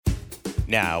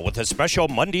Now, with a special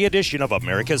Monday edition of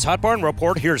America's Hot Barn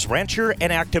Report, here's rancher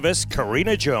and activist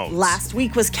Karina Jones. Last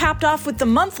week was capped off with the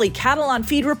monthly cattle on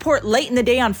feed report late in the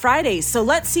day on Friday. So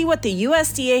let's see what the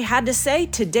USDA had to say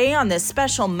today on this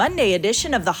special Monday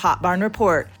edition of the Hot Barn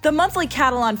Report. The monthly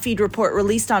cattle on feed report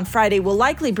released on Friday will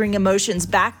likely bring emotions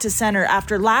back to center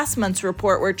after last month's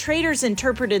report, where traders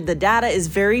interpreted the data as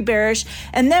very bearish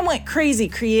and then went crazy,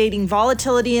 creating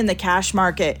volatility in the cash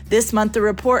market. This month, the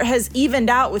report has evened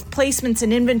out with placements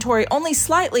and inventory only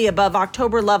slightly above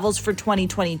October levels for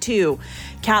 2022.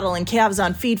 Cattle and calves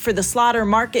on feed for the slaughter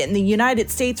market in the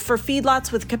United States for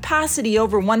feedlots with capacity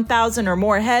over 1,000 or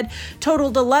more head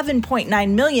totaled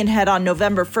 11.9 million head on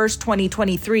November 1st,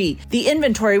 2023. The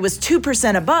inventory was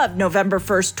 2% above November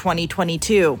 1st,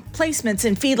 2022. Placements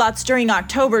in feedlots during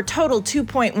October totaled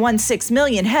 2.16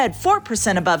 million head,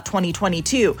 4% above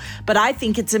 2022. But I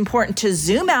think it's important to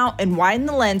zoom out and widen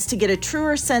the lens to get a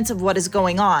truer sense of what is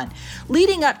going on.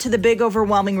 Leading up to the big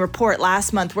overwhelming report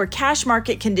last month were cash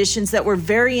market conditions that were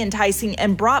very enticing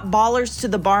and brought ballers to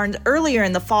the barns earlier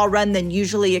in the fall run than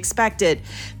usually expected.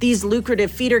 These lucrative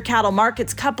feeder cattle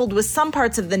markets, coupled with some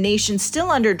parts of the nation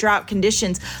still under drought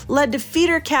conditions, led to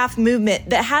feeder calf movement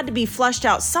that had to be flushed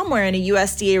out somewhere in a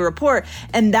USDA report,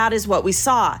 and that is what we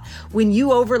saw. When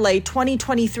you overlay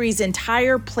 2023's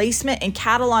entire placement and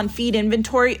cattle on feed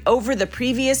inventory over the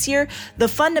previous year, the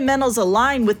fundamentals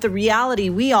align with the reality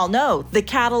we all know: the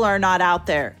cattle are not out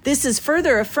there. This is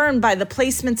further affirmed by the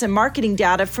placements and marketing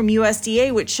data from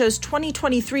USDA, which shows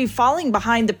 2023 falling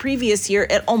behind the previous year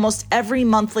at almost every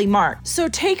monthly mark. So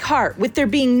take heart, with there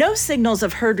being no signals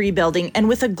of herd rebuilding and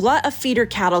with a glut of feeder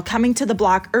cattle coming to the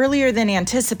block earlier than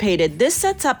anticipated, this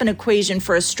sets up an equation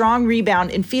for a strong rebound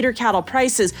in feeder cattle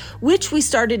prices, which we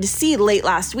started to see late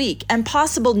last week, and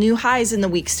possible new highs in the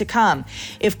weeks to come.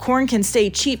 If corn can stay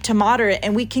cheap to moderate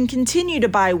and we can continue to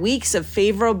buy weeks of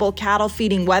favorable cattle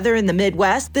feeding weather in the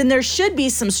Midwest, then there should be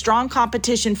some strong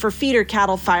competition for feeder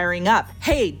cattle firing up.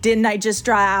 Hey, didn't I just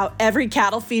draw out every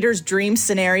cattle feeder's dream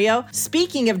scenario?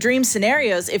 Speaking of dream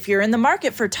scenarios, if you're in the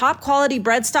market for top quality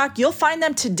bred stock, you'll find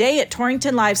them today at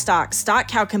Torrington Livestock. Stock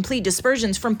cow complete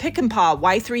dispersions from Pick and Paw,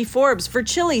 Y3 Forbes,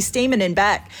 Verchilli, Stamen, and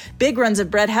Beck. Big runs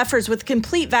of bred heifers with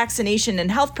complete vaccination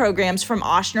and health programs from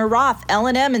Oshner Roth,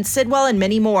 L&M, and Sidwell, and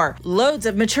many more. Loads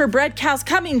of mature bred cows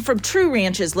coming from True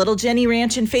Ranches, Little Jenny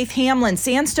Ranch and Faith Hamlin,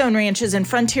 Sandstone Ranches, and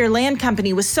Frontier Land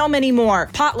Company, with so many more.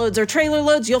 Pot loads or trailer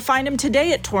loads, you'll find them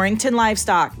today at Torrington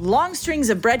Livestock. Long strings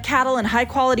of bred cattle and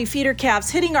high-quality feeder calves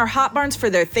hitting our hot barns for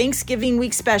their Thanksgiving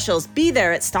week specials. Be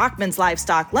there at Stockman's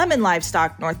Livestock, Lemon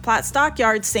Livestock, North Platte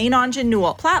Stockyards, St. Onge and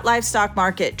Newell, Platte Livestock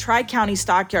Market, Tri-County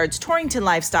Stockyards, Torrington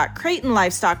Livestock, Creighton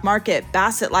Livestock Market,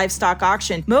 Bassett Livestock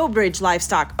Auction, Mobridge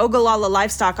Livestock, Ogallala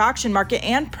Livestock Auction Market,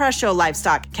 and Presho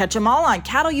Livestock. Catch them all on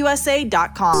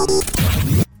cattleusa.com.